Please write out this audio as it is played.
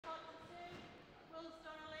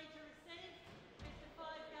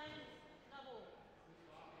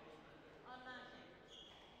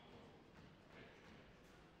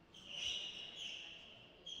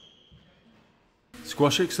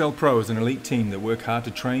Squash XLPRO is an elite team that work hard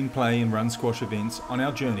to train, play and run squash events on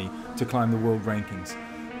our journey to climb the world rankings.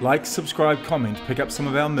 Like, subscribe, comment, pick up some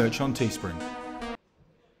of our merch on Teespring.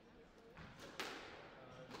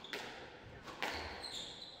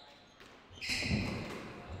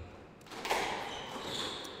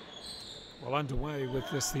 Well, underway with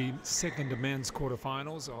this, the second men's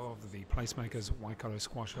quarterfinals of the PLACEMAKERS WAIKATO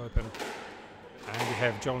Squash Open. And we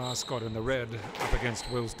have Joel ARSCOTT in the red up against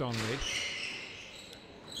Willz Donnelly.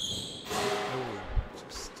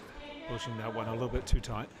 Just pushing that one a little bit too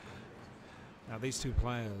tight. Now these two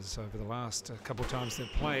players, over the last couple of times they've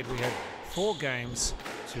played, we had 4 games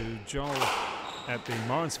to Joel at the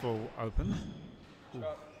Morrinsville Open.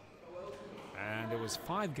 And there was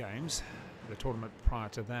 5 games, the tournament prior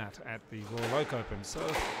to that, at the Royal Oak Open. So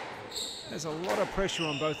there's a lot of pressure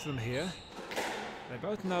on both of them here. They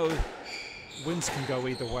both know wins can go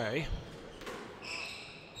either way.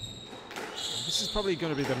 This is probably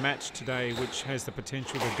going to be the match today which has the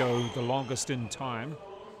potential to go the longest in time.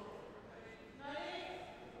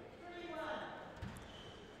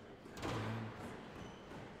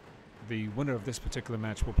 The winner of this particular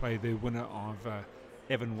match will play the winner of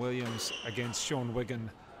Evan Williams against Sean Wiggin,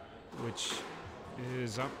 which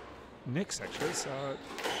is up next actually. So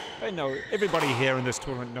they know, everybody here in this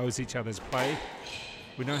tournament knows each other's play.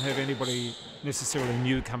 We don't have anybody necessarily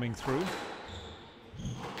new coming through.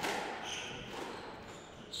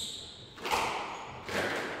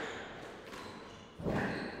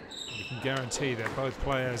 You can guarantee that both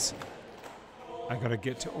players are going to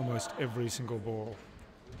get to almost every single ball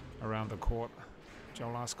around the court.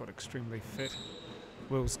 Joel ARSCOTT extremely fit.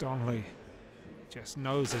 Willz Donnelly just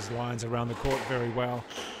knows his lines around the court very well.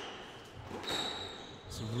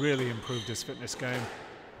 He's really improved his fitness game.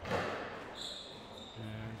 And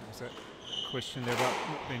was that question there about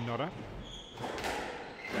not being not up?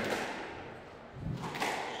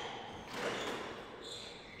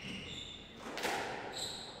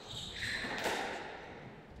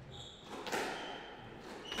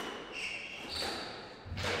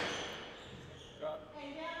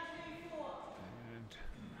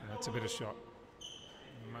 And that's a better shot.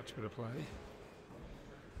 Much better play.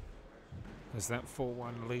 As that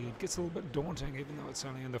 4-1 lead gets a little bit daunting, even though it's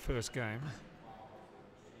only in the first game.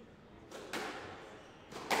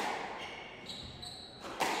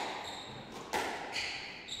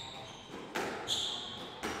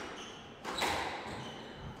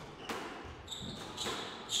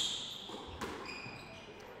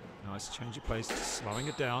 Nice change of pace, slowing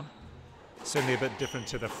it down. Certainly a bit different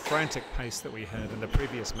to the frantic pace that we had in the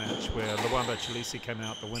previous match where Luamba Chalisi came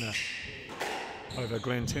out the winner over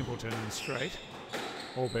Glenn Templeton in straight,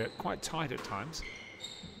 albeit quite tight at times.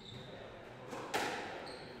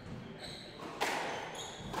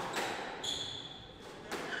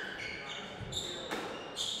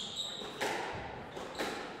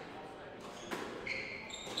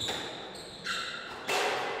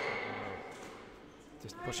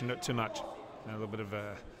 Just pushing it too much. A little bit of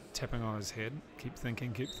tapping on his head. Keep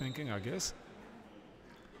thinking, I guess.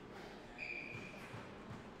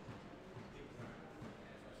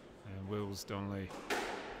 And Willz Donnelly,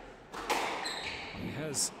 he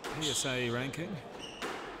has PSA ranking.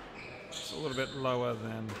 It's a little bit lower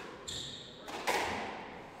than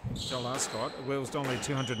Joel ARSCOTT. Willz Donnelly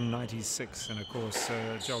 296, and of course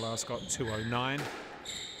Joel ARSCOTT 209.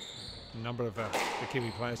 A number of the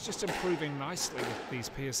Kiwi players just improving nicely with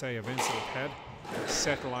these PSA events that we've had.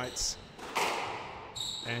 Satellites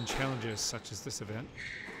and challenges such as this event.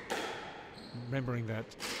 Remembering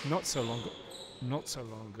that not so long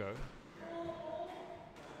ago,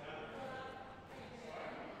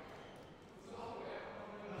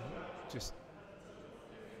 just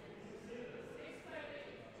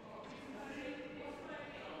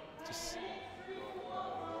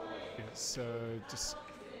yeah, so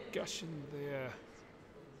discussion there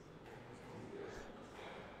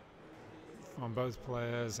on both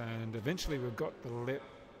players, and eventually we've got the lip,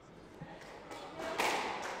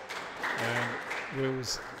 and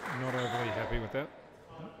Will's not overly happy with that.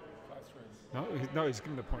 No, he's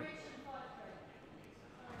given the point.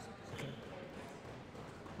 Okay.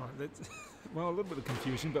 Right, that's well, a little bit of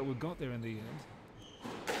confusion, but we got there in the end.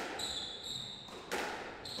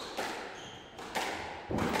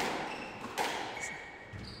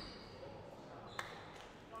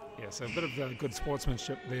 So a bit of good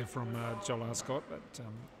sportsmanship there from Joel ARSCOTT, but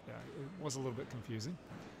yeah, it was a little bit confusing.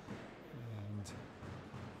 And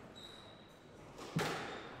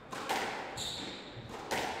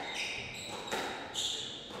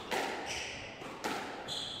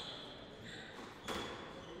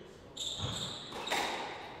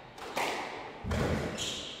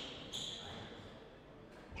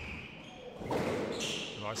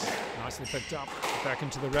Nicely picked up. Back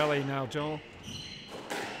into the rally now, Joel.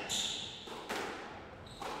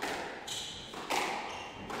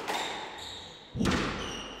 Yeah,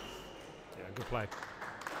 good play.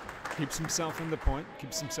 Keeps himself in the point,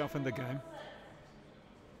 keeps himself in the game.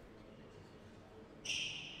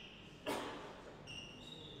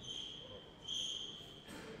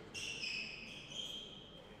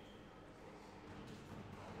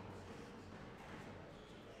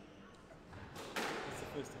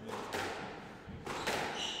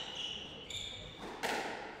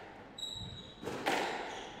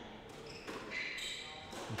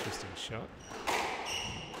 Interesting shot.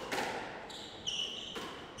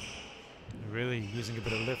 Really using a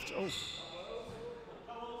bit of lift. Oh!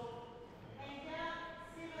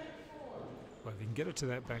 Well, if you can get it to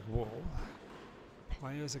that back wall,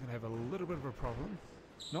 players are going to have a little bit of a problem.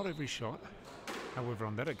 Not every shot. However,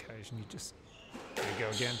 on that occasion, you just... There you go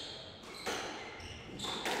again.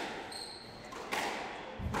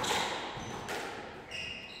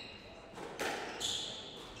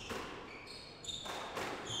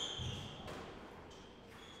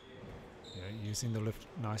 Yeah, using the lift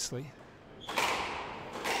nicely.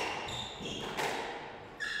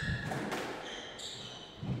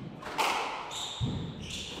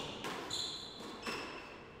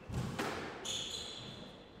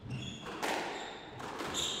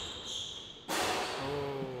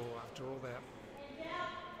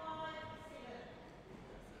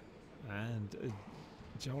 And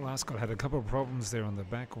Joel ARSCOTT had a couple of problems there on the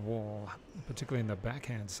back wall, particularly in the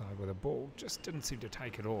backhand side where the ball just didn't seem to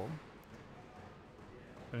take it all.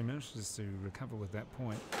 But he managed to recover with that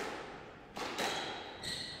point.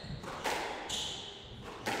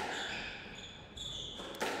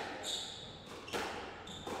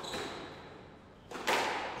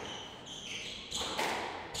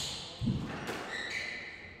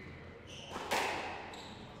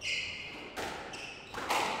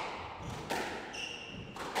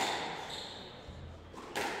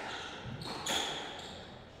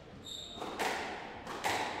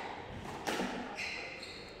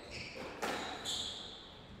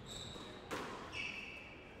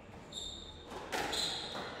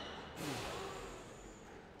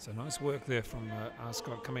 So nice work there from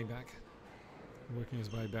ARSCOTT coming back, working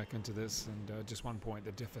his way back into this, and just 1 point,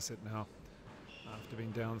 the deficit now, after being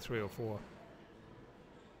down 3 or 4.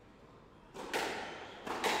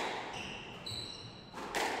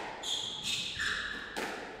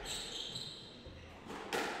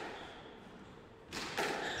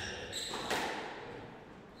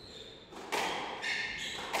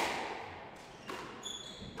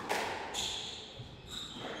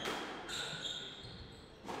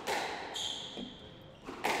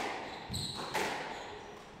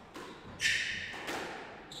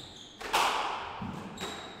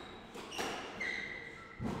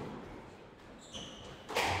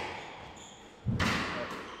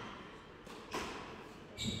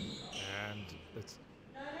 Let's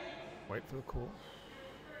wait for the call.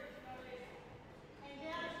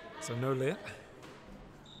 So no let.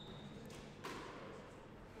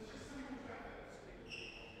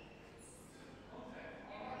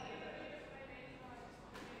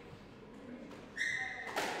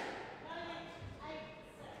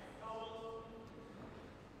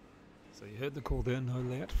 So you heard the call there, no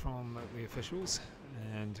let from the officials,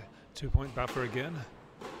 and 2-point buffer again.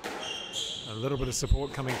 A little bit of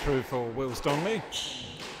support coming through for Willz Donnelly.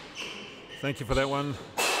 Thank you for that one.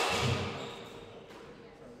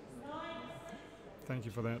 Thank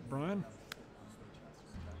you for that, Brian.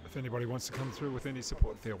 If anybody wants to come through with any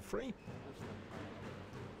support, feel free.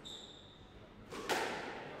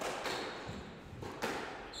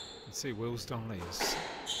 Let's see, Willz Donnelly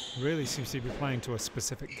really seems to be playing to a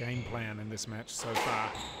specific game plan in this match so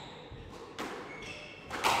far.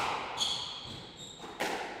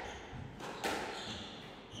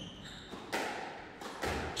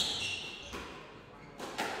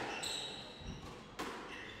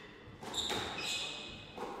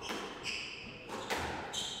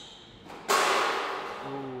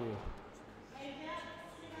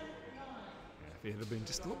 If he had been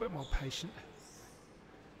just a little bit more patient,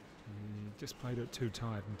 just played it too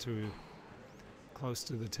tight and too close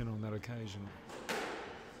to the tin on that occasion.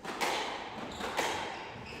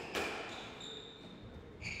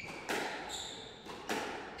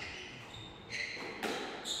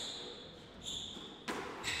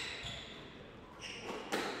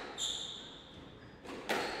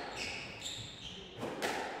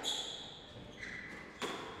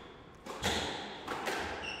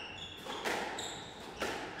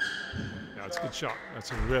 That's a good shot.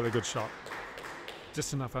 That's a really good shot.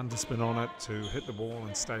 Just enough underspin on it to hit the ball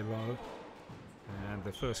and stay low. And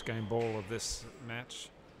the first game ball of this match.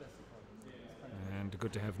 And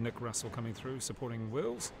good to have Nick Russell coming through supporting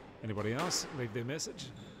Willz. Anybody else leave their message,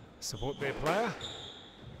 support their player.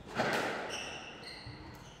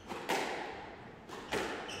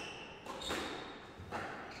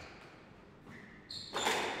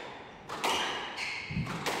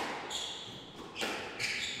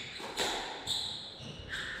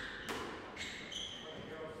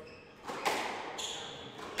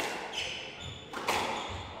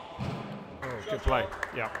 Good play.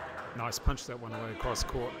 Yeah, nice punch that one away across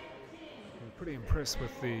court. I'm pretty impressed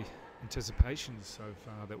with the anticipation so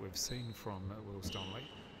far that we've seen from Willz Donnelly.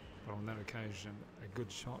 But on that occasion, a good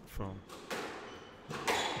shot from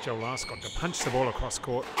Joel ARSCOTT to punch the ball across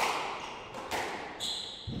court.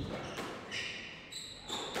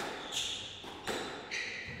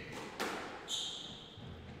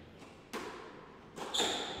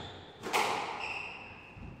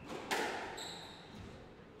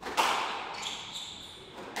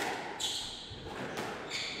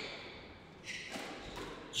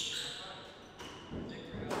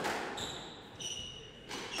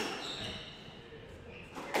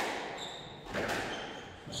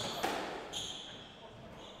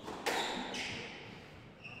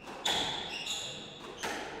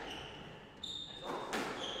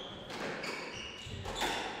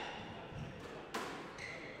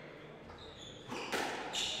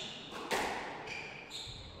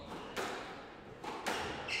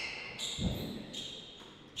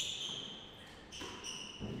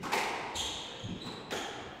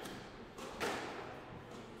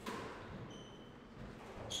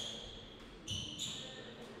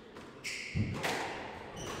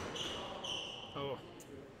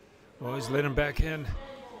 Well, he's let him back in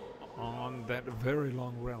on that very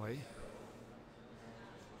long rally.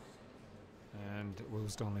 And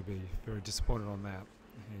Willz Donnelly be very disappointed on that.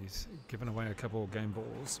 He's given away a couple of game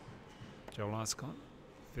balls. Joel ARSCOTT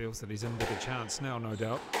feels that he's in with a chance now, no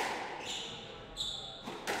doubt.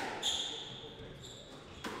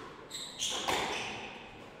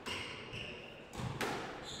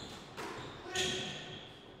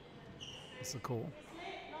 That's the call.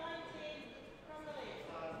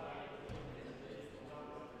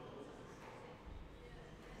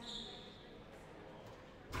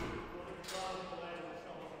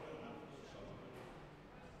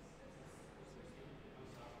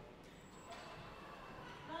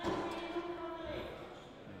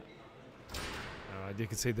 You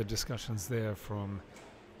can see the discussions there from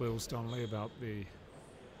Willz Donnelly about the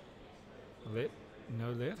let, no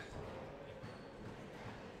let.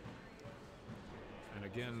 And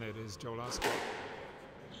again, it is Joel ARSCOTT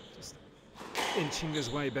just inching his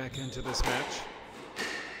way back into this match.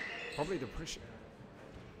 Probably the pressure.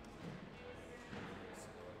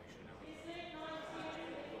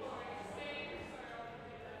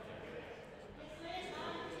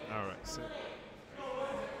 All right, so.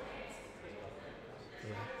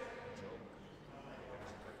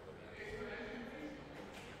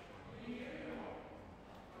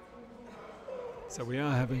 So we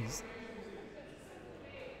are having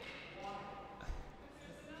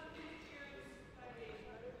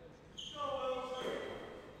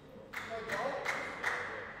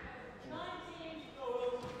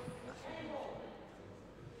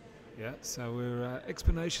so we're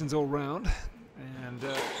explanations all round, and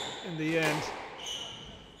in the end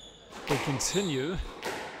we continue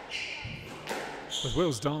with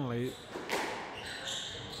Willz Donnelly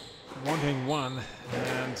wanting one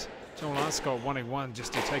and Joel ARSCOTT wanting one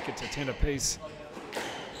just to take it to 10 apiece.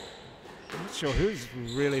 I'm not sure who's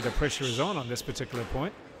really the pressure is on this particular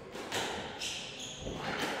point.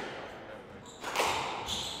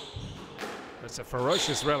 It's a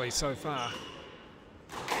ferocious rally so far.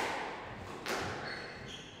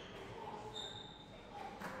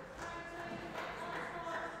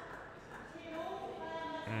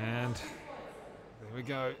 And there we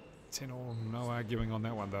go, 10 all, no arguing on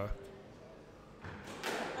that one though.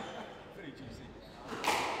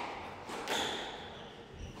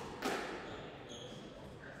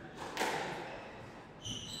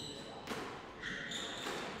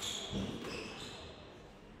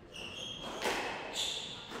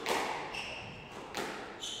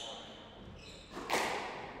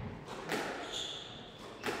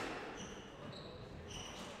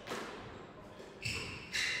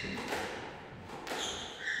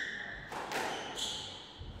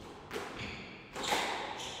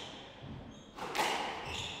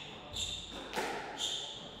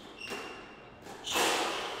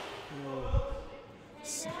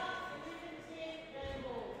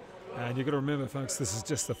 And you've got to remember, folks, this is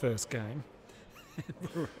just the first game.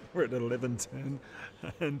 We're at 11:10,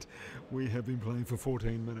 and we have been playing for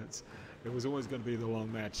 14 minutes. It was always going to be the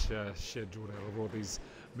long match scheduled out of all these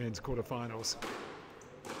men's quarterfinals.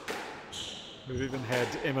 We've even had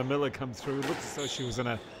Emma Miller come through. It looked as though she was in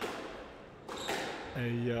a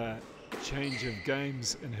change of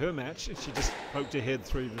games in her match. She just poked her head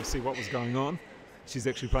through to see what was going on. She's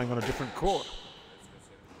actually playing on a different court.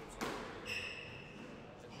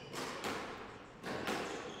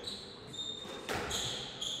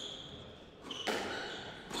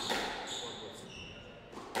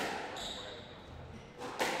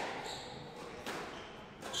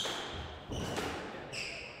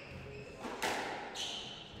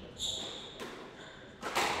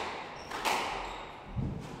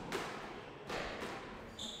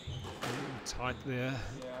 Tight there,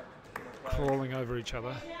 crawling over each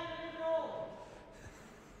other.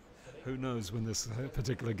 Who knows when this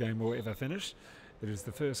particular game will ever finish? It is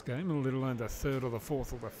the first game, let alone the third or the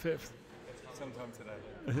fourth or the fifth. Sometime today.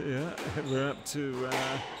 Yeah, we're up to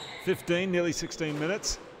 15, nearly 16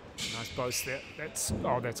 minutes. Nice boast there. That's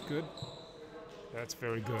good. That's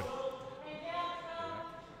very good.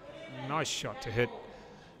 Nice shot to hit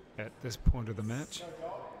at this point of the match.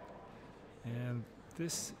 And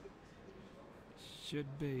this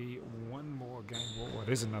should be one more game ball. Well, it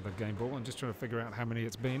is another game ball. I'm just trying to figure out how many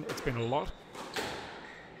it's been. It's been a lot.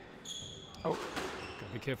 Oh,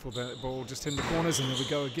 gotta be careful. That ball just in the corners, and there we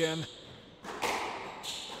go again.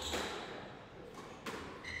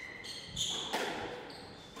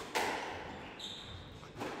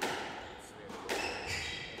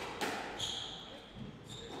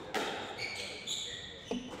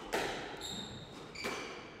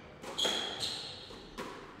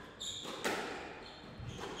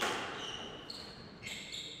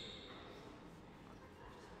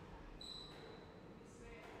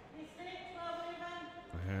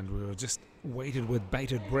 And we were just waited with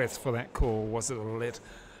bated breath for that call. Was it a let?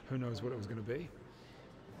 Who knows what it was going to be?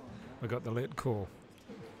 We got the let call.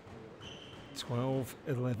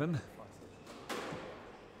 12-11.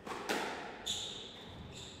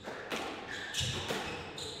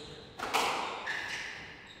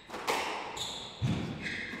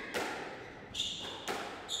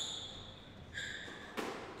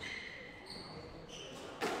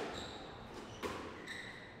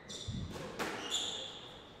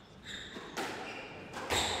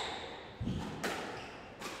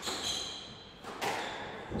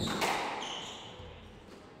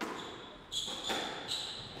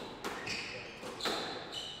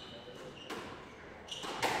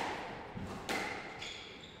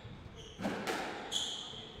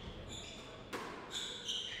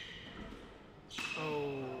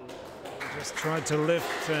 Just tried to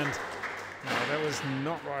lift, and no, that was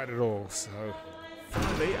not right at all. So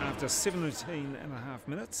finally, after 17 and a half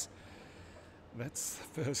minutes, that's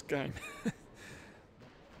the first game.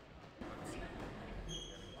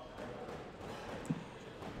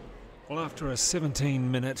 Well, after a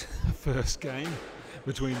 17-minute first game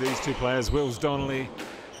between these two players, Willz Donnelly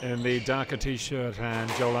in the darker t-shirt and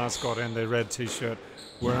Joel ARSCOTT in the red t-shirt,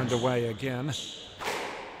 we're underway again.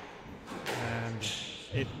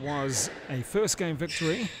 It was a first game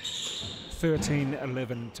victory,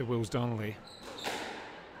 13-11 to Willz Donnelly.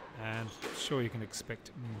 And sure, you can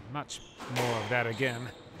expect much more of that again,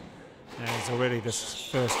 as already this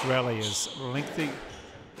first rally is lengthy.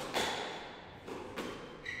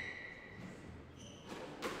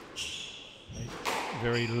 A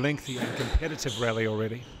very lengthy and competitive rally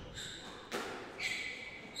already.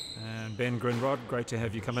 And Ben Grinrod, great to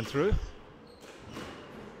have you coming through.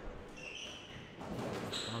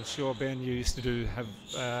 I'm sure, Ben, you used to have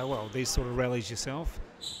well, these sort of rallies yourself.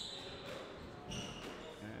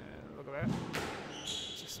 And look at that.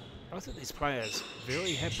 Just both of these players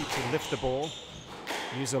very happy to lift the ball,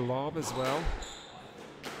 use a lob as well.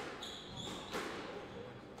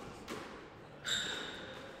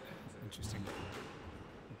 Interesting.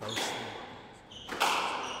 Both.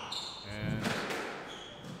 And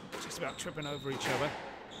just about tripping over each other.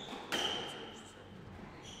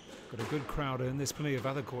 Got a good crowd in. There's plenty of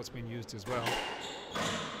other courts being used as well.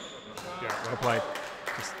 Yeah, well played.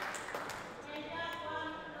 Just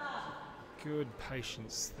good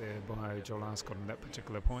patience there by Joel ARSCOTT on that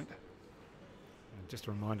particular point. And just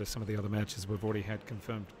a reminder, some of the other matches we've already had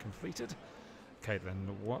confirmed completed. Caitlin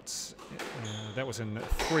Watts, that was in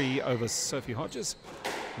 3 over Sophie Hodges.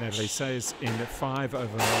 Natalie Sayers in 5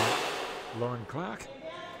 over Lauren Clark.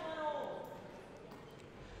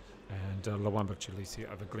 And Lawamba Chilisi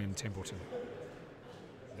over Glenn Templeton.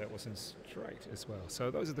 That was in straight as well.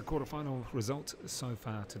 So those are the quarterfinal results so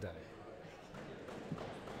far today.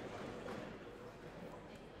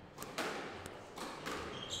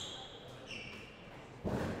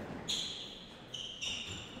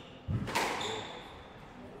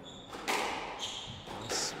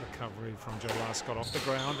 delivery from Joel ARSCOTT off the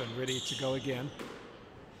ground and ready to go again.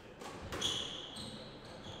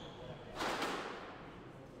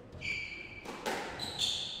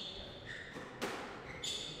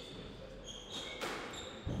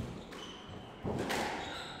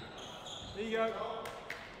 There you go.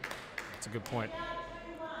 That's a good point.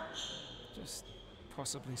 Just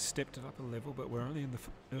possibly stepped it up a level, but we're only in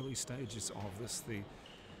the early stages of this, the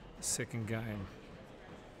second game.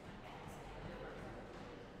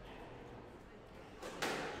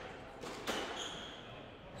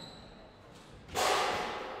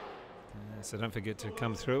 So don't forget to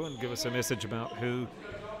come through and give us a message about who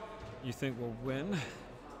you think will win.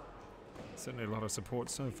 Certainly a lot of support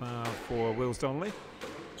so far for Willz Donnelly.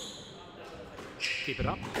 Keep it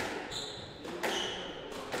up.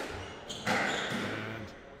 And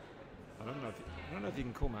I don't know if you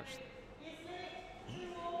can call much.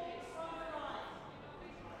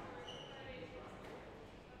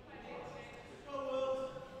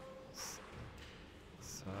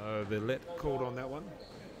 So the let called on that one.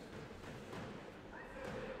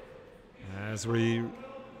 As we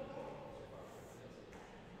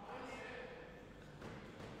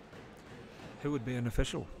who would be an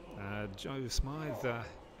official? Joe Smythe,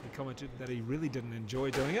 he commented that he really didn't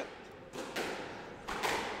enjoy doing it.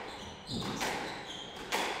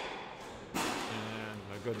 And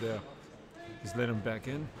no good there. He's let him back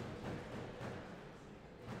in.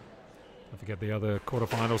 Don't forget the other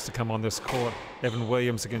quarterfinals to come on this court. Evan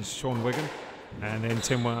Williams against Sean Wiggin, and then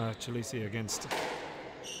Timwa Chalisi against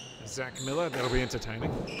Zach Miller. That'll be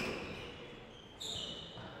entertaining.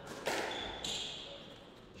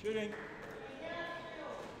 Shooting.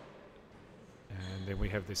 And then we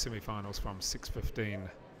have the semi-finals from 6:15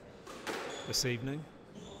 this evening.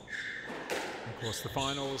 And of course, the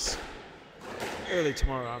finals early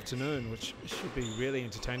tomorrow afternoon, which should be really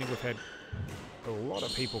entertaining. We've had a lot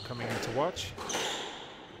of people coming in to watch,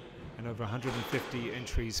 and over 150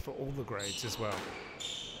 entries for all the grades as well.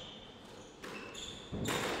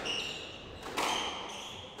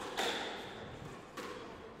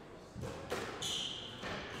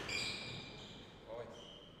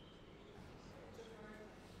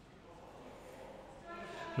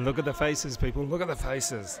 Look at the faces, people. Look at the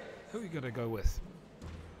faces. Who are you going to go with?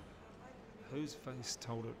 Whose face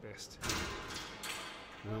told it best?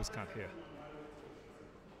 Willz can't hear.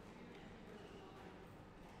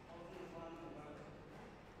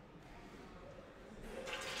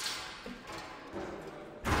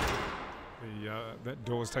 That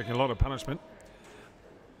door's taking a lot of punishment.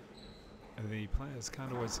 And the players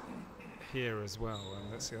can't always hear as well,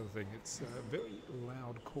 and that's the other thing. It's a very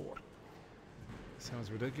loud court.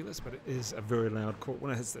 Sounds ridiculous, but it is a very loud court.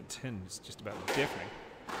 When it hits the tin, it's just about deafening.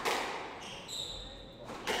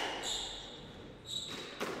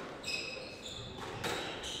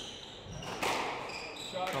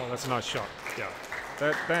 Oh, that's a nice shot. Yeah,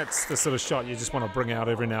 that's the sort of shot you just want to bring out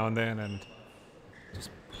every now and then, and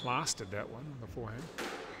just plastered that one beforehand.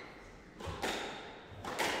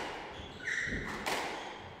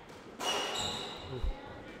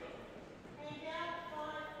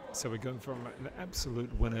 So we go from an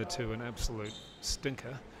absolute winner to an absolute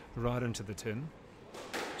stinker right into the tin.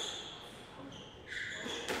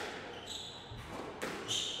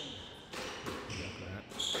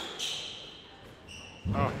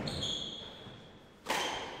 Oh.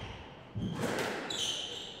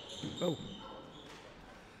 Oh.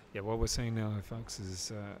 Yeah, what we're seeing now, folks,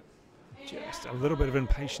 is just a little bit of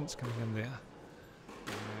impatience coming in there.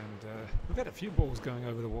 And we've had a few balls going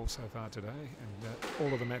over the wall so far today, and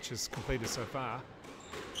all of the matches completed so far.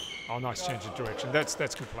 Oh, nice change of direction. That's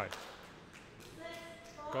good play.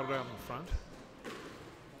 Got it out in front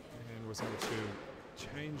and was able to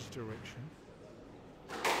change direction.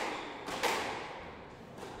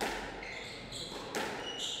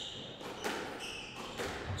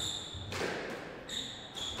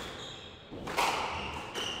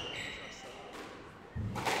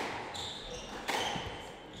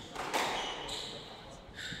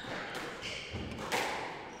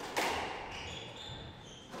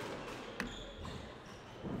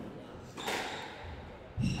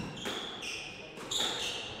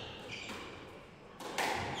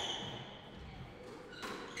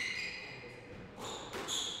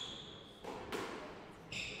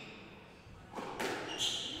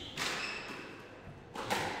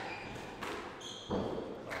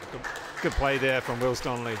 Good play there from Willz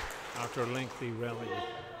Donnelly after a lengthy rally.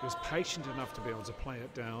 He was patient enough to be able to play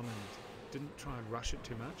it down and didn't try and rush it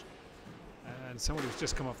too much. And someone who's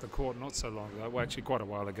just come off the court not so long ago, well actually quite a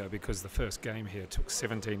while ago, because the first game here took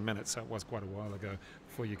 17 minutes, so it was quite a while ago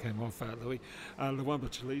before you came off, Louis. Luwamba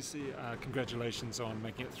Chalisi, congratulations on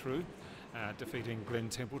making it through, defeating Glenn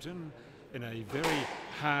Templeton in a very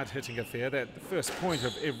hard-hitting affair. That the first point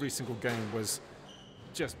of every single game was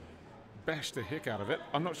just bash the heck out of it.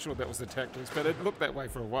 I'm not sure that was the tactics, but it looked that way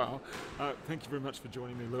for a while. Thank you very much for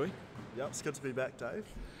joining me, Louis. Yep, it's good to be back, Dave.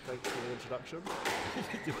 Thanks for the introduction.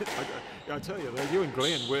 I tell you, you and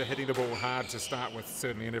Glenn were hitting the ball hard to start with,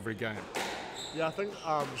 certainly in every game. Yeah, I think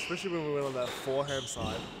especially when we went on that forehand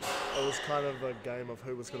side, it was kind of a game of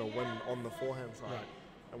who was going to win on the forehand side.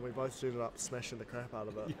 Right. And we both ended up smashing the crap out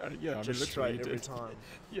of it. Yeah, just straight every time.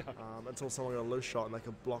 Yeah. Until someone got a loose shot and they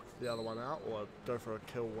could block the other one out or go for a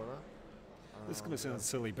kill winner. This is going to sound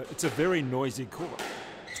silly, but it's a very noisy court.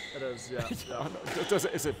 It is, yeah.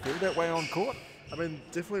 Is it feel that way on court? I mean,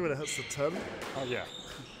 definitely when it hits the tin. Oh, yeah.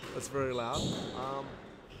 It's very loud.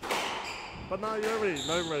 But no, you don't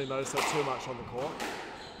really notice it too much on the court.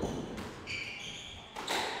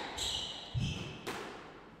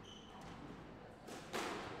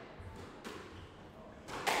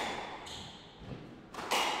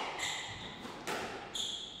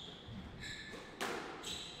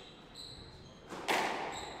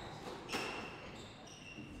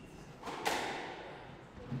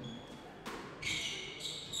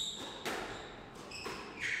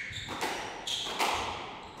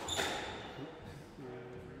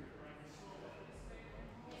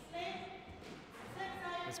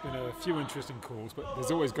 There's been a few interesting calls, but there's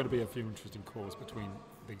always got to be a few interesting calls between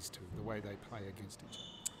these two, the way they play against each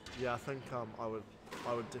other. Yeah, I think I would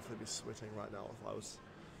definitely be sweating right now if I was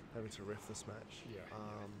having to ref this match. Yeah.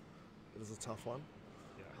 It is a tough one.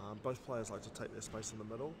 Yeah. Both players like to take their space in the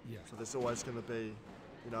middle. Yeah. So there's always going to be,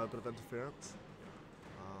 a bit of interference.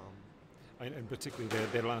 And particularly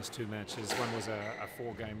their last two matches. One was a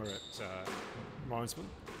 4-gamer at Morrisville,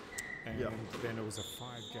 and then it was a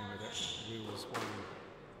 5-gamer that Willz won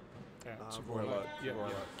at Royal Oak. Yeah.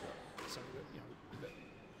 So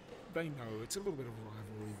they know it's a little bit of a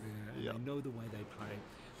rivalry there, and they know the way they play.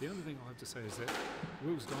 The only thing I have to say is that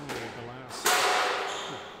Willz Donnelly in the last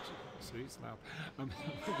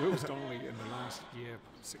Willz Donnelly in the last year,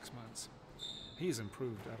 6 months, he has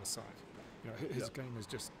improved out of sight. His game has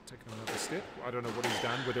just taken another step. I don't know what he's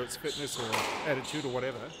done, whether it's fitness or attitude or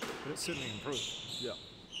whatever, but it's certainly improved. Yeah.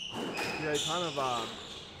 Yeah, he kind of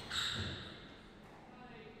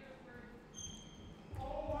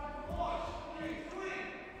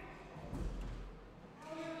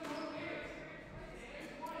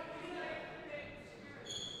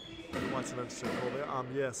quite an interesting call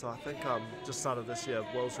there. So I think just started this year,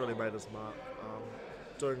 Willz really made his mark.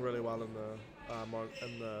 Doing really well in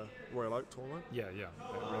the Royal Oak tournament. Yeah,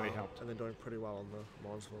 that really helped. And then doing pretty well on the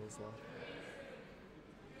Morrisville as well.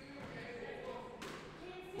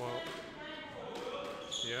 Well,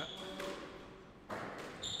 yeah.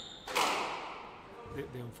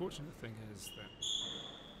 The unfortunate thing is that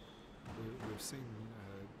we've seen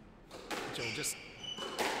Joel just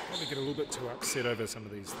probably get a little bit too upset over some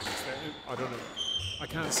of these things. I don't know. I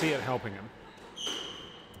can't see it helping him.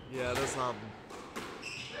 Yeah, there's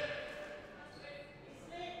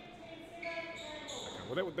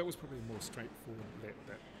Well, that was probably more straightforward.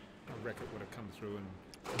 That racket would have come through and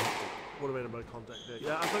would have been a bit of contact there.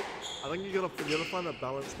 Yeah, I think you gotta find a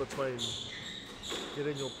balance between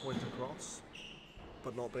getting your point across,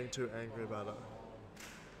 but not being too angry about it.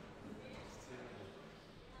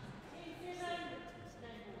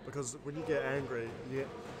 Because when you get angry, it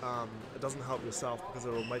doesn't help yourself because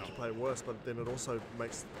it will make you play worse, but then it also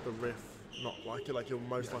makes the ref not like you. Like you're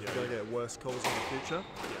most likely going to get worse calls in the future.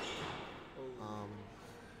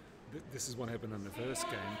 This is what happened in the first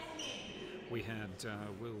game. We had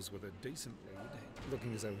Willz with a decent lead,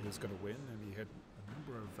 looking as though he was going to win, and he had a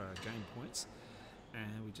number of game points.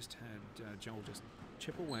 And we just had Joel just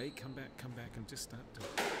chip away, come back, and just start to...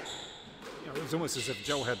 it was almost as if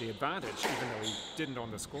Joel had the advantage, even though he didn't on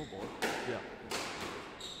the scoreboard. Yeah.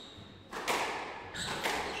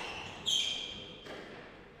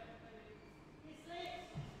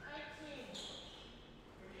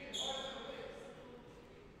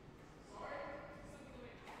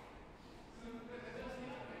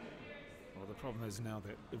 Well, the problem is now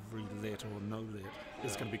that every let or no let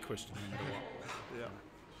is going to be questioned no matter what. Yeah.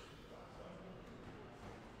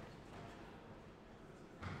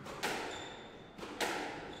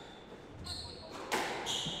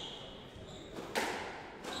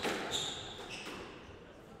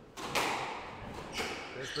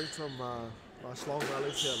 There's been some nice long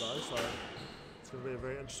rallies here though, so it's going to be a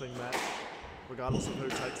very interesting match regardless of who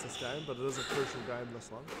takes this game, but it is a crucial game, this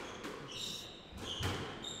one.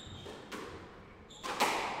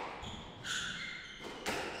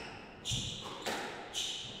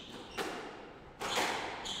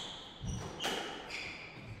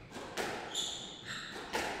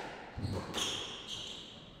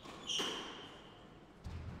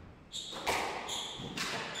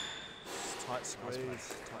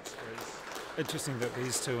 squeeze, tight squeeze. Interesting that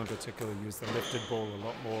these two in particular use the lifted ball a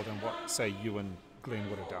lot more than what, say, you and Glenn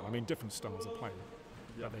would have done. I mean, different styles of play,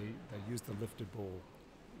 Yep. but they use the lifted ball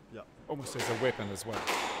Yep. almost as a weapon as well.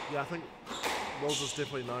 Yeah, I think Willz is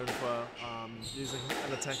definitely known for using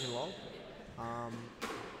an attacking lob,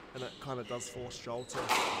 and it kind of does force Joel to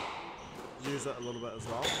use it a little bit as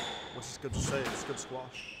well, which is good to see. It's good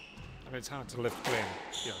squash. I mean, it's hard to lift Glenn,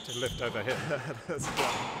 to lift over him. It is,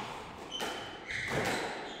 yeah.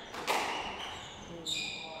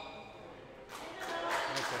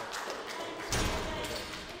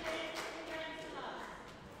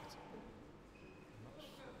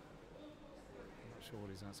 What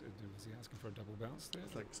he's asking to do. Was he asking for a double bounce there?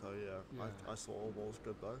 I think so, yeah. Yeah. I saw all balls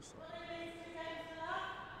good though. So.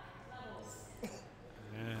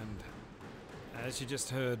 And as you just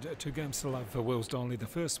heard, 2 games to love for Willz Donnelly. The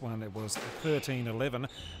first one, it was 13-11,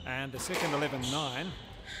 and the second 11-9.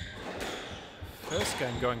 First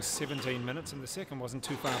game going 17 minutes, and the second wasn't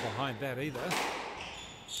too far behind that either.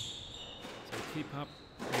 So keep up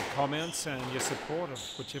your comments and your support of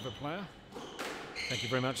whichever player. Thank you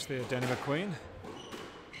very much there, Danny McQueen.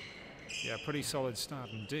 Yeah, pretty solid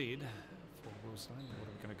start indeed for Willz Donnelly. What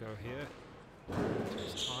are we going to go here?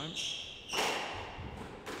 Takes time.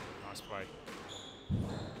 Nice play.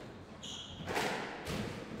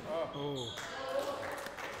 Oh.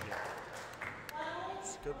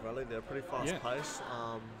 It's a good rally there, pretty fast pace.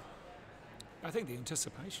 I think the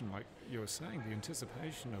anticipation, like you were saying, the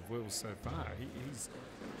anticipation of Willz so far, he's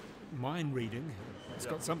mind reading. He's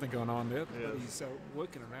got something going on there, but he's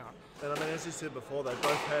working it out. And I mean, as you said before, they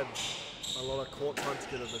both had a lot of court time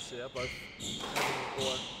together this year, both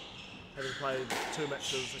having played 2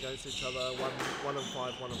 matches against each other, one in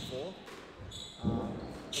 5, 1 in 4.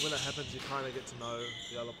 And when it happens, you kind of get to know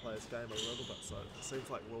the other player's game a little bit, so it seems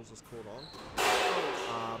like Willz has caught on.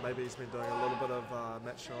 Maybe he's been doing a little bit of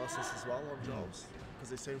match analysis as well on Joel's, because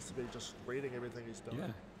he seems to be just reading everything he's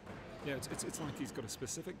doing. Yeah, it's like he's got a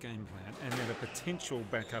specific game plan and then a potential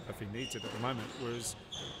backup if he needs it at the moment, whereas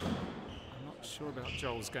I'm not sure about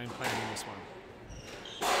Joel's game plan in this one.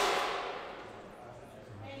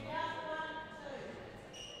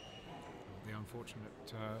 The unfortunate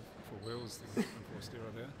for Willz, the unforced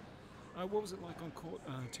error there. What was it like on court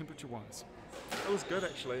temperature-wise? It was good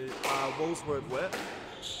actually. Willz weren't wet,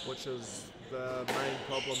 which is the main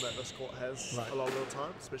problem that this court has a lot of the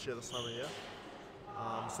time, especially at this time of year.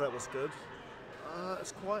 So that was good.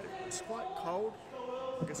 It's quite cold.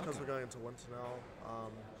 I guess because we're going into winter now.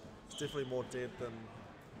 It's definitely more dead than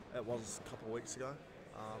it was a couple of weeks ago.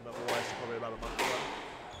 It was probably about a month ago.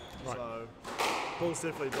 So ball's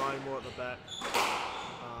definitely drying more at the back.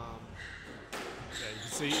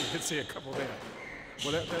 Yeah, you could see a couple there.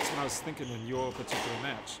 Well, that's what I was thinking in your particular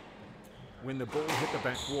match. When the ball hit the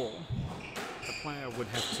back wall, the player would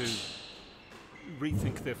have to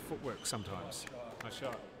rethink their footwork sometimes. Nice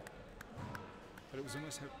shot. But it was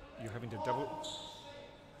almost you having to double.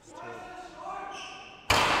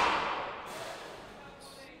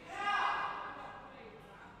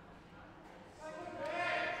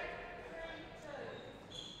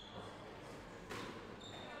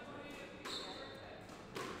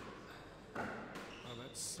 Well,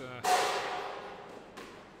 that's.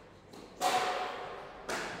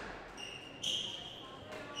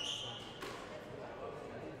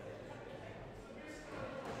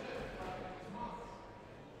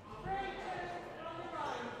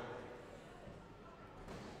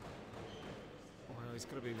 He's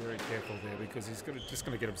got to be very careful there because he's just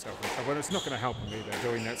going to get himself in trouble. It's not going to help him either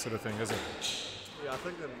doing that sort of thing, is it? Yeah, I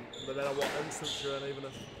think no matter what instance you're in, even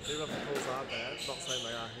if the calls are bad, not saying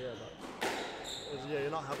they are here, but you're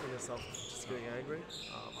not helping yourself just getting angry.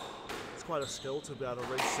 It's quite a skill to be able to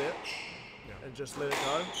reset and just let it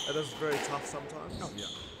go. It is very tough sometimes. Oh, yeah.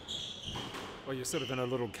 Well, you're sort of in a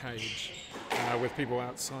little cage with people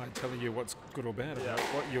outside telling you what's good or bad about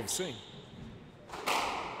what you've seen.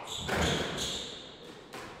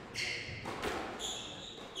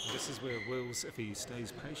 This is where Willz, if he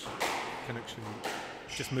stays patient, can actually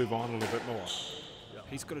just move on a little bit more. Yep.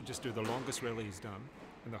 He's got to just do the longest rally he's done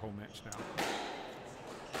in the whole match now.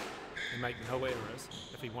 And make no errors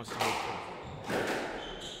if he wants to move forward.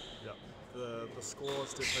 Yep. The score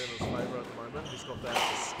is definitely in his favour at the moment. He's got that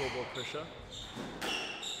scoreboard pressure,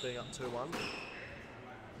 being up 2-1.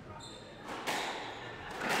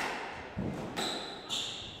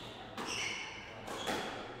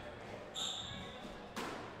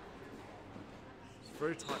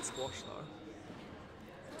 Very tight squash though.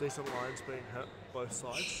 Decent lines being hit both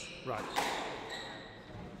sides. Right.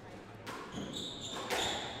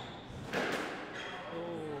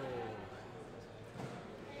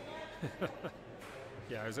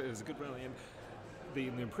 Yeah, it was a good rally, and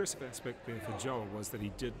the impressive aspect there for Joel was that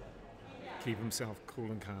he did keep himself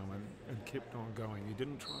cool and calm and kept on going. He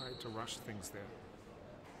didn't try to rush things there.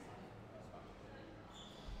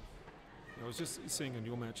 I was just seeing in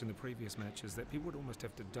your match and the previous matches that people would almost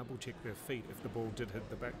have to double check their feet if the ball did hit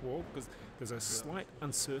the back wall, because there's a slight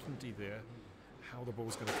uncertainty there how the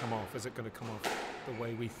ball's going to come off. Is it going to come off the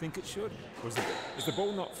way we think it should? Or is the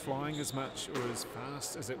ball not flying as much or as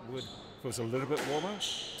fast as it would if it was a little bit warmer?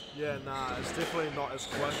 Yeah, nah, it's definitely not as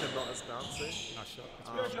quick and not as bouncy. Nice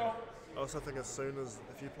shot. I also think as soon as,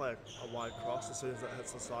 if you play a wide cross, as soon as it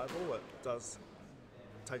hits the sideball, it does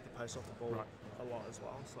take the pace off the ball a lot as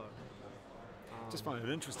well. So. Just find it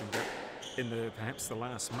interesting that in perhaps the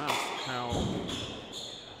last month, how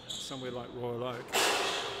somewhere like Royal Oak,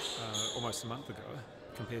 almost a month ago,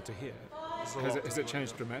 compared to here, has it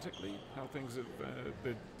changed dramatically? How things have,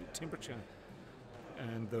 the temperature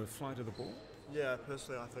and the flight of the ball? Yeah,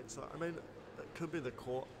 personally I think so. I mean, it could be the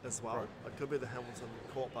court as well. It could be the Hamilton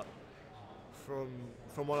court, but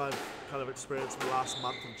from what I've kind of experienced in the last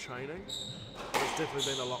month of training, it's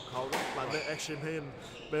definitely been a lot colder. Like actually, me and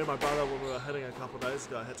my brother, when we were hitting a couple of days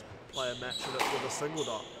ago, had to play a match with a single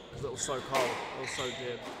dot because it was so cold. It was so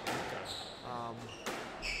dead.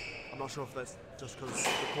 I'm not sure if that's just because the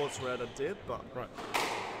courts were at a dead, but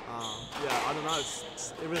yeah, I don't know.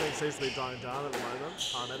 Everything seems to be dying down at the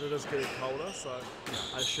moment, and it is getting colder. So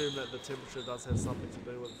I assume that the temperature does have something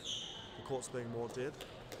to do with the courts being more dead.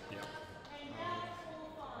 Yeah.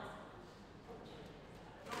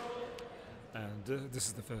 And this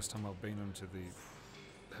is the first time I've been into the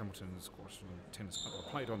Hamilton squash and tennis club.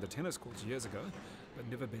 I played on the tennis courts years ago, but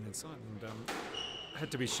never been inside. And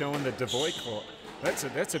had to be shown the Devoy court. That's a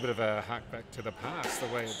bit of a hark back to the past, the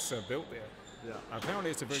way it's built there. Yeah.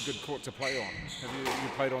 Apparently, it's a very good court to play on. Have you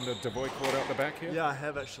played on the Devoy court out the back here? Yeah, I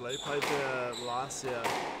have actually. Played there last year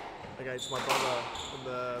against my brother in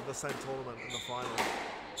the same tournament in the final.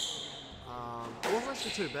 It wasn't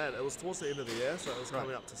actually too bad. It was towards the end of the year, so it was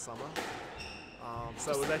coming up to summer.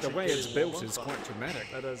 So it was actually the way it's built warmer, is quite dramatic.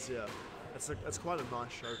 It is, yeah. It's quite a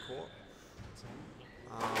nice show court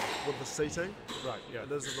with the seating. Right, yeah.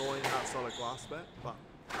 It is annoying how it's not a glass back, but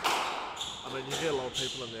I mean you get a lot of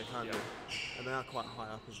people in there, can't you? And they are quite high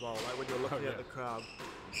up as well. Like when you're looking at the crowd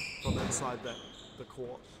from inside the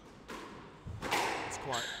court, it's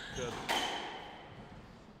quite good.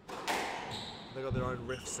 They got their own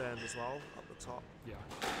ref stand as well up the top. Yeah.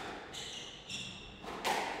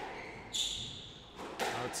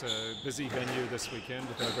 It's a busy venue this weekend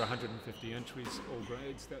with over 150 entries, all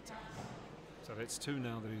grades. So that's two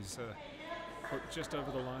now that he's put just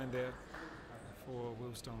over the line there for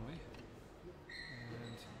Willz Donnelly.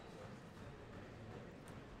 And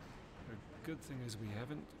the good thing is we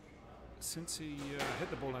haven't, since he hit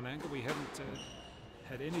the ball on angle, we haven't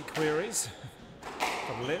had any queries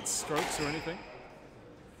of lets, strokes or anything.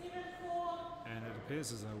 And it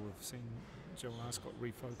appears as though we've seen Joel ARSCOTT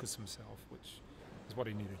refocus himself, which is what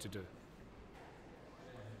he needed to do.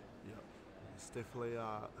 Yeah, it's definitely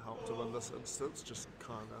helped him in this instance, just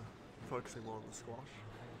kind of focusing more on the squash.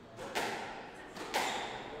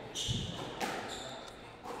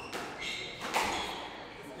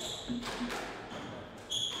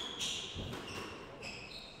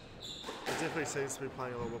 He definitely seems to be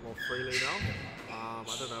playing a little bit more freely now.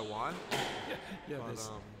 I don't know why. Yeah, but,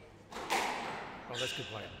 oh, that's good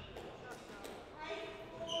play.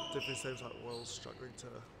 Definitely seems like Will's struggling to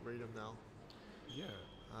read him now. Yeah.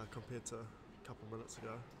 Compared to a couple of minutes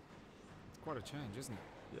ago. It's quite a change, isn't it?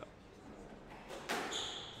 Yeah.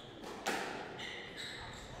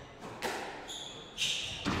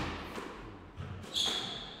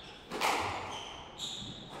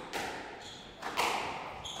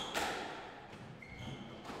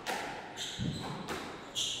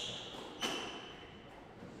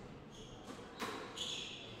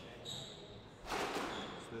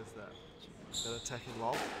 That attacking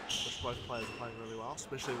lob, which both players are playing really well,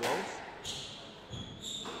 especially Willz.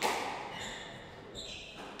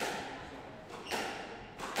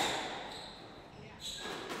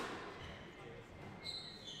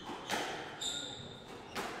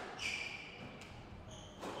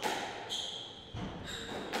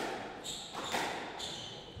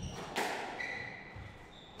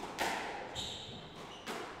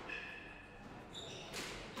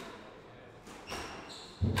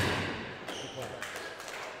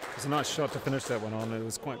 It was a nice shot to finish that one on. It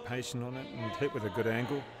was quite patient on it and hit with a good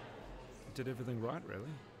angle. Did everything right, really.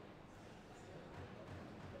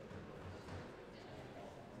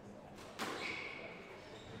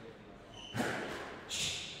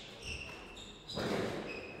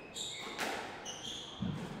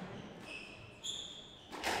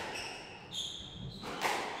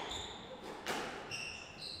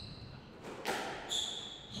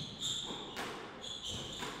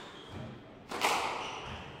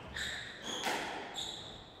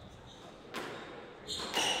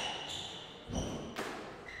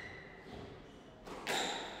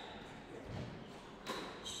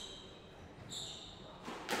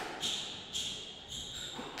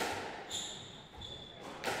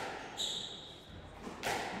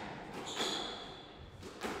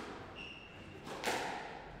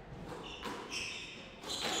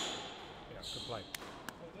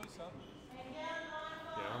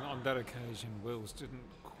 on that occasion, Willz didn't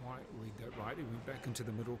quite read that right. He went back into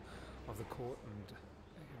the middle of the court, and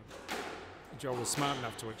Joel was smart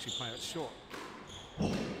enough to actually play it short.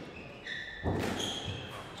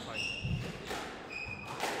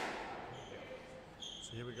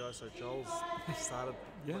 So here we go. So Joel's started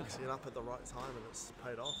mixing it up at the right time, and it's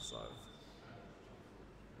paid off. So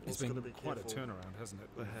it's been quite a turnaround, hasn't it?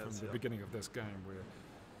 From the beginning of this game, where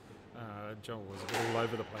Joel was a bit all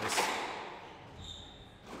over the place.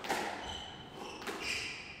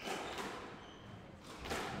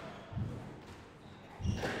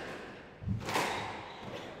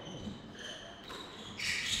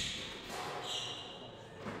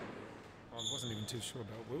 Too sure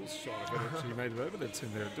about Will's shot, but actually made it over the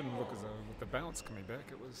tin there. It didn't look as though with the bounce coming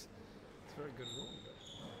back, it's very good at all.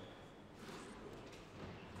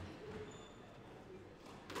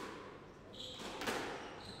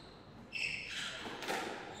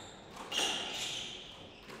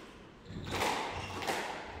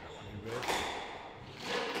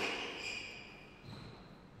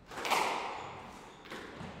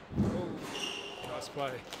 Nice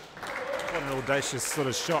play. What an audacious sort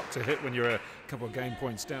of shot to hit when you're a couple of game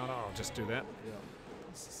points down. Oh, I'll just do that. Yeah.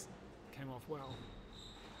 Came off well.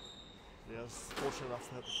 Yeah, was fortunate enough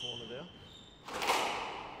to hit the corner there.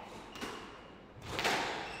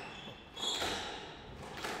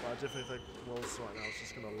 But I definitely think Willz right now is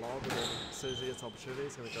just going to lob, and then as soon as he gets opportunity,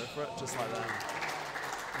 he's going to go for it, just like that.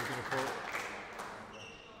 He's going to call it.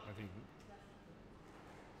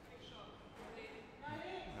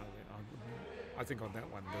 I think on that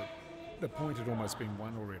one, the point had almost been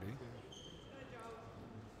won already.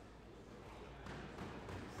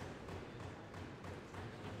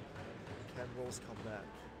 Can Willz come back?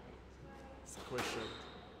 That's the question.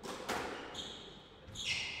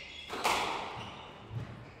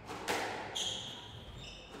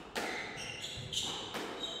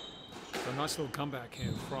 So a nice little comeback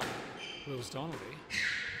here from Willz Donnelly.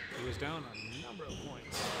 He was down a number of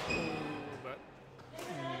points, but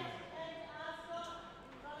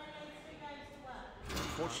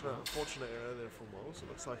Fortunate error there from Willz. It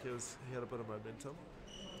looks like he had a bit of momentum.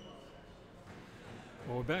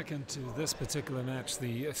 Well, we're back into this particular match,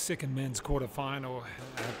 the second men's quarter-final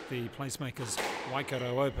at the PLACEMAKERS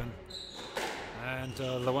WAIKATO Open. And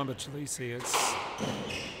Luamba Chalisi, it's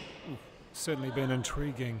certainly been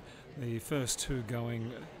intriguing. The first two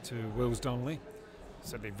going to Willz Donnelly.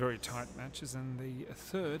 Certainly very tight matches. And the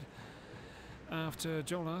third, after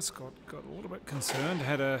Joel ARSCOTT got a little bit concerned,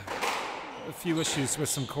 had a few issues with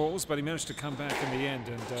some calls, but he managed to come back in the end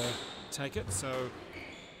and take it. So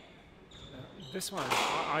this one,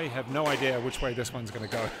 I have no idea which way this one's going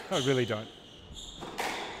to go. I really don't.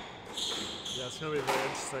 Yeah, it's going to be very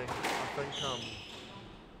interesting. I think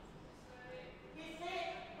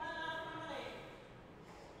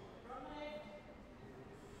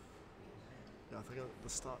the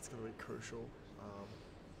start's going to be crucial.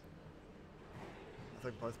 I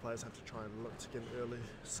think both players have to try and look to get an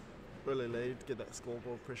early lead, get that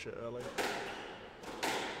scoreboard pressure early.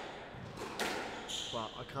 But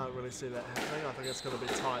I can't really see that happening. I think it's going to be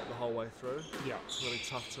tight the whole way through. Yeah. It's going to be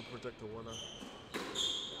tough to predict a winner.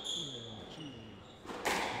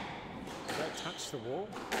 Did that touch the wall?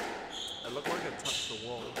 It looked like it touched the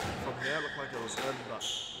wall. From here it looked like it was in, but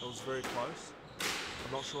it was very close.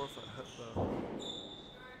 I'm not sure if it hit the...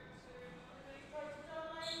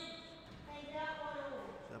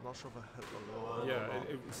 I'm not sure if it hit the line. Yeah,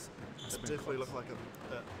 it definitely looked like it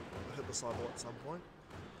hit the sidewall at some point.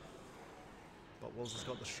 But Willz has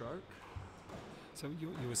got the stroke. So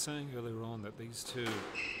you were saying earlier on that these two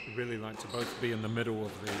really like to both be in the middle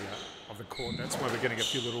of the court. That's why we're getting a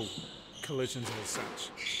few little collisions as such.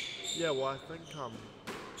 Yeah, well, I think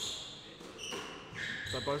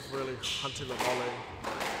they're both really hunting the volley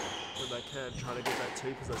when they can, trying to get that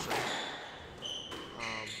tee position.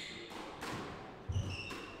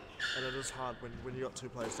 And it is hard when you got two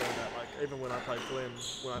players doing that. Like even when I played Glenn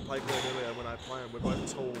earlier, when I play him, we're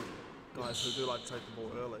both tall guys who do like to take the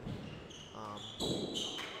ball early.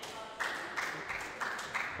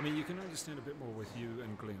 I mean, you can understand a bit more with you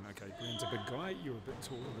and Glenn. Okay, Glenn's a big guy, you're a bit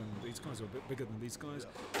taller than these guys, or a bit bigger than these guys.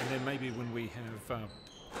 Yeah. And then maybe when we have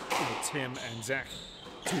Tim and Zach,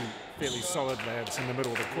 two fairly solid lads in the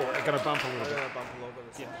middle of the court, they're going to bump a little bit. They're going to bump a little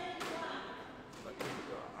bit. Yeah. But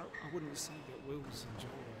I wouldn't say that Willz and Joel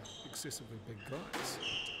are excessively big guys.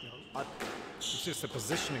 You know, it's just the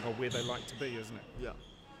positioning of where they like to be, isn't it? Yeah.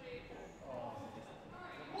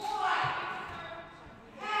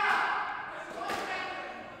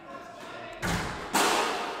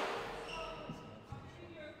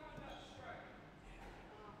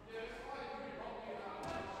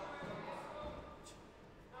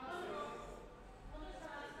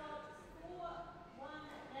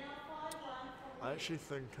 I actually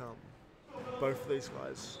think both of these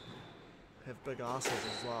guys have big asses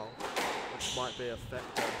as well, which might be a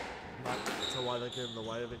factor to why they get in the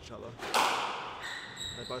way of each other.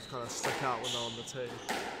 They both kind of stick out when they're on the tee.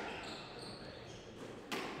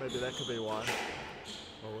 Maybe that could be why.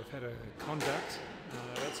 Well, we've had a conduct.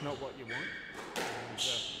 That's not what you want. And,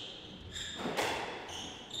 it's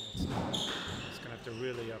going to have to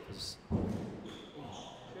really up his...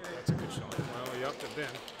 That's a good shot. Well, he upped it then.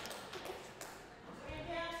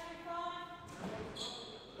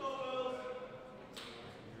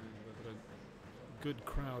 We've got a good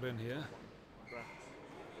crowd in here.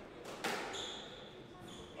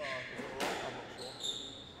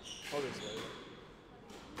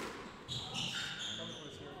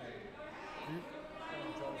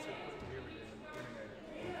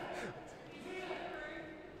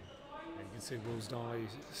 See Willz Donnelly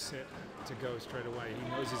set to go straight away. He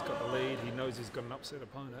knows he's got the lead. He knows he's got an upset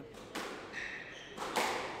opponent.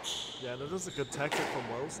 Yeah, and it is a good tactic from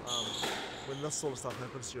Willz. When this sort of stuff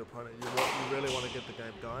happens to your opponent, you really want to get the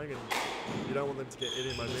game going, and you don't want them to get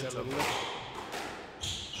any momentum. No,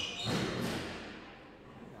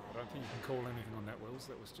 I don't think you can call anything on that, Willz.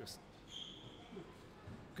 That was just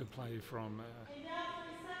good play from...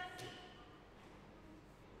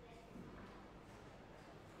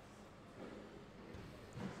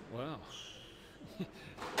 Well, if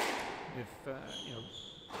you know,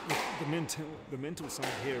 the mental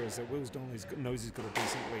side here is that Willz Donnelly knows he's got a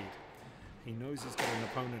decent lead. He knows he's got an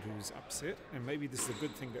opponent who's upset, and maybe this is a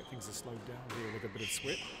good thing that things are slowed down here with a bit of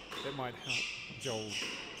sweat. That might help Joel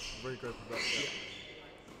regroup a bit.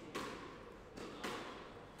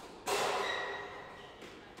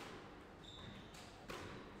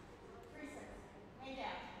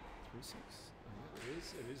 Yeah. 3-6.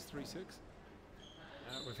 It is 3-6.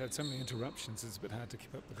 We've had so many interruptions, it's a bit hard to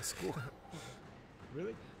keep up with the score.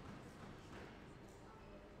 Really?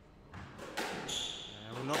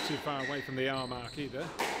 We're not too far away from the hour mark either.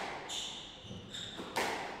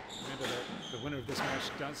 Remember that the winner of this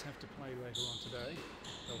match does have to play later on today.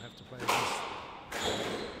 They'll have to play against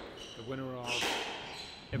the winner of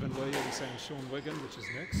Evan Williams and Sean Wigan, which is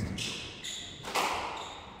next.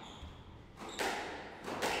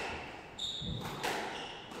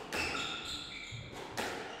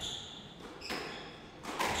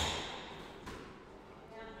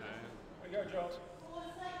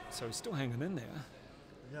 So he's still hanging in there.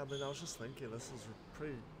 Yeah, I mean, I was just thinking this is a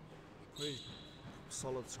pretty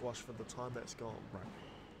solid squash for the time that's gone. Right.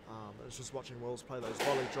 It's just watching Willz play those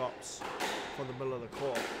volley drops from the middle of the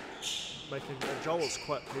court, making. And Joel's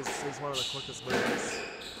quick. He's one of the quickest movers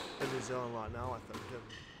in New Zealand right now, I think, and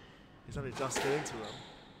he's only just getting to them.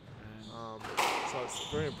 So it's a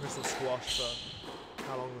very impressive squash for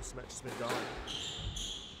how long this match has been going,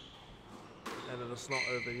 and it's not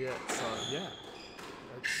over yet. So yeah.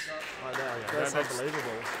 That's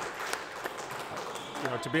unbelievable. You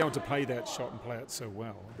know, to be able to play that shot and play it so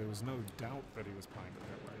well, there was no doubt that he was playing it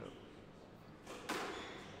that way.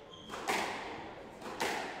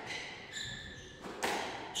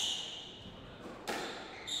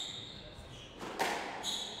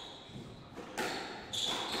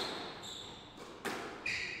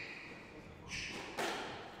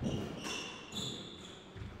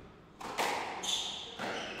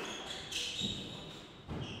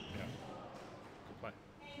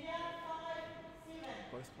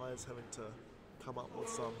 Players having to come up with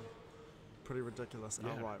some pretty ridiculous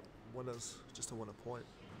outright winners just to win a point.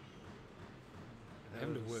 They're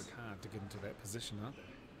having to work hard to get into that position, aren't they?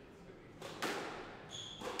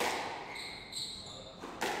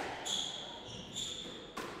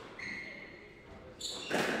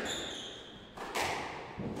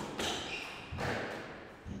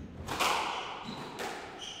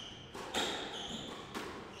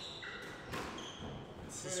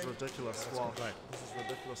 This is ridiculous squash. This is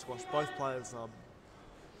ridiculous squash. Both players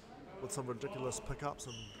with some ridiculous pickups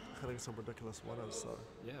and hitting some ridiculous winners. So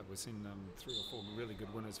yeah, we've seen 3 or 4 really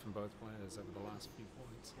good winners from both players over the last few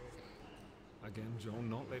points. Again, Joel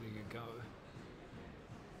not letting it go.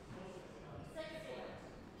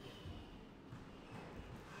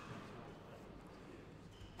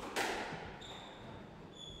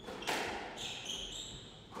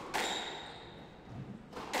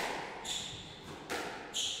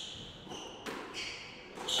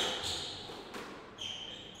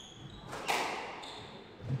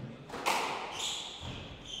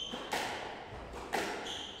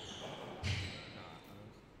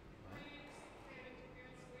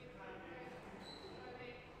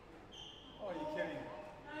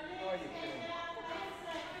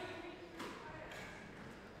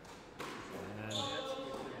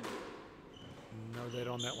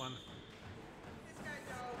 on that one.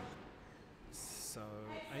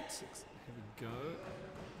 8-6. Here we go.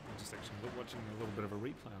 I'm just actually watching a little bit of a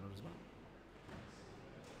replay on it as well.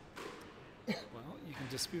 Well, you can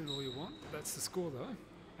dispute all you want. That's the score though.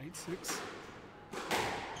 8-6.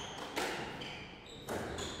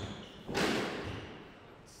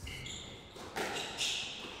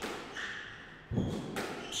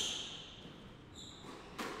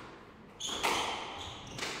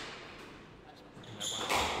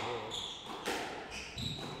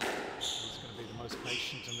 He's going to be the most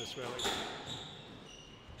patient in this rally.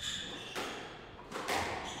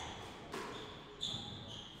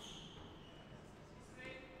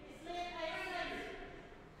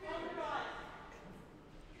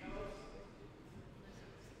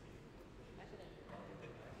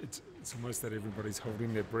 It's almost that everybody's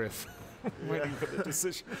holding their breath, waiting for the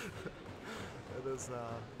decision. It is,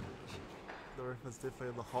 the ref is definitely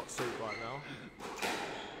in the hot seat right now.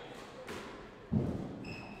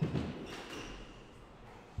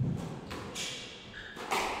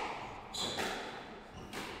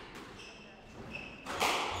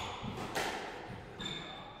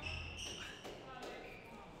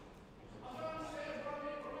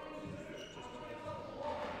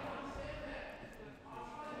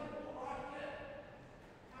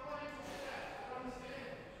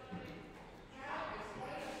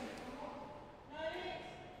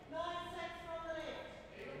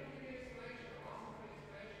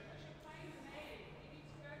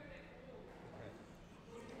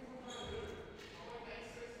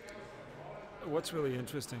 What's really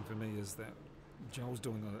interesting for me is that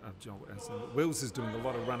Willz is doing a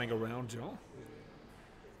lot of running around Joel.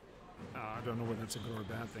 I don't know whether it's a good or a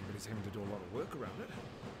bad thing, but he's having to do a lot of work around it.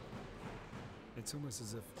 It's almost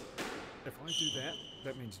as if I do that,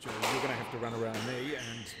 that means, Joel, you're going to have to run around me,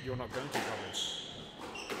 and you're not going to probably.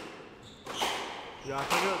 Yeah, I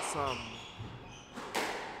think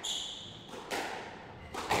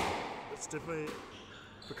it's definitely,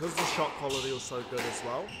 because the shot quality was so good as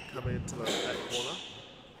well, coming into that corner,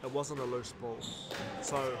 it wasn't a loose ball.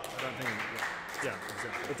 So I don't think, yeah,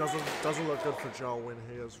 exactly. It doesn't look good for Joel when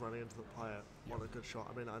he is running into the player on a good shot.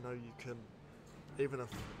 I mean, I know you can, even if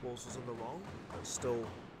Willz is in the wrong, it still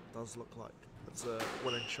does look like it's a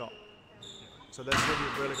winning shot. So that's when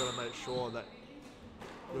you've really got to make sure that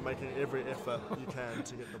you're making every effort you can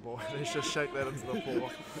to get the ball. And he's just shake that into the floor.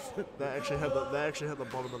 They actually hit the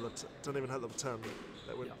bottom of the didn't even hit the tin.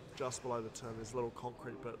 That went just below the tin. There's a little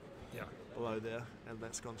concrete bit below there, and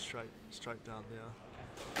that's gone straight down there.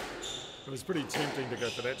 It was pretty tempting to go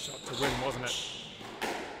for that shot to win, wasn't it?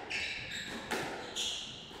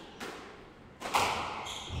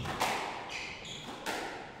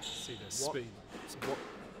 See the speed.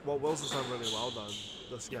 What Willz has done really well though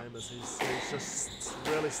this game is he's just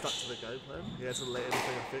really stuck to the game plan. He hasn't let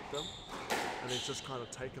anything affect him, and he's just kind of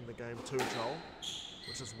taken the game to Joel,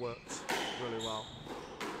 which has worked really well.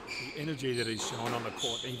 The energy that he's shown on the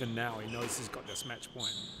court, even now, he knows he's got this match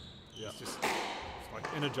point. Yeah. It's just it's like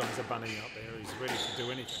Energizer Bunny out there. He's ready to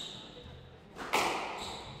do anything.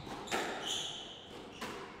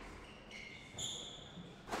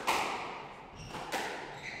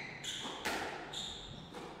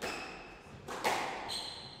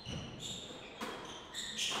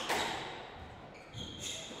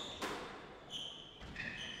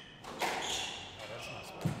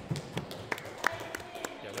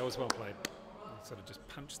 That was well played. He sort of just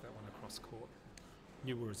punched that one across court.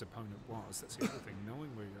 Knew where his opponent was. That's the other thing,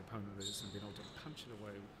 knowing where your opponent is and being able to punch it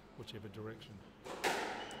away whichever direction. Yeah,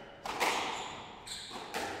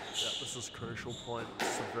 this is a crucial point.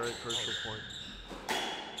 This is a very crucial point.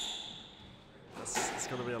 It's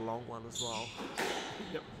going to be a long one as well.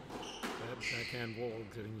 Yep. That backhand wall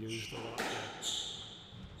getting used a lot.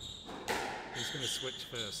 He's going to switch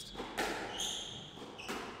first.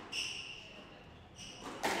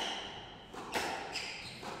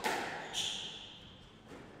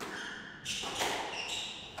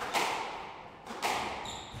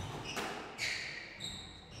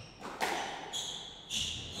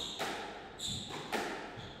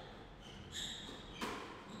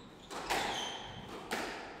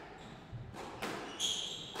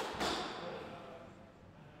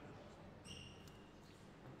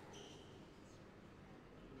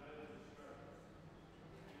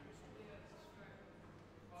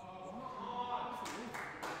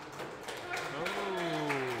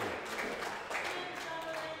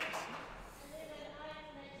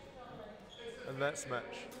 And that's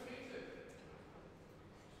match.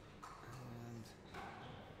 And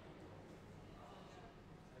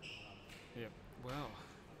yep, wow.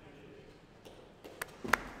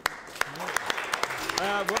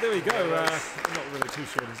 Well, there we go. I'm not really too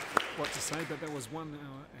sure what to say, but that was 1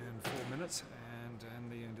 hour and 4 minutes, and in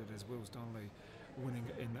the end it as Willz Donnelly winning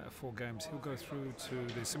in 4 games. He'll go through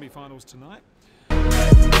to the semi-finals tonight.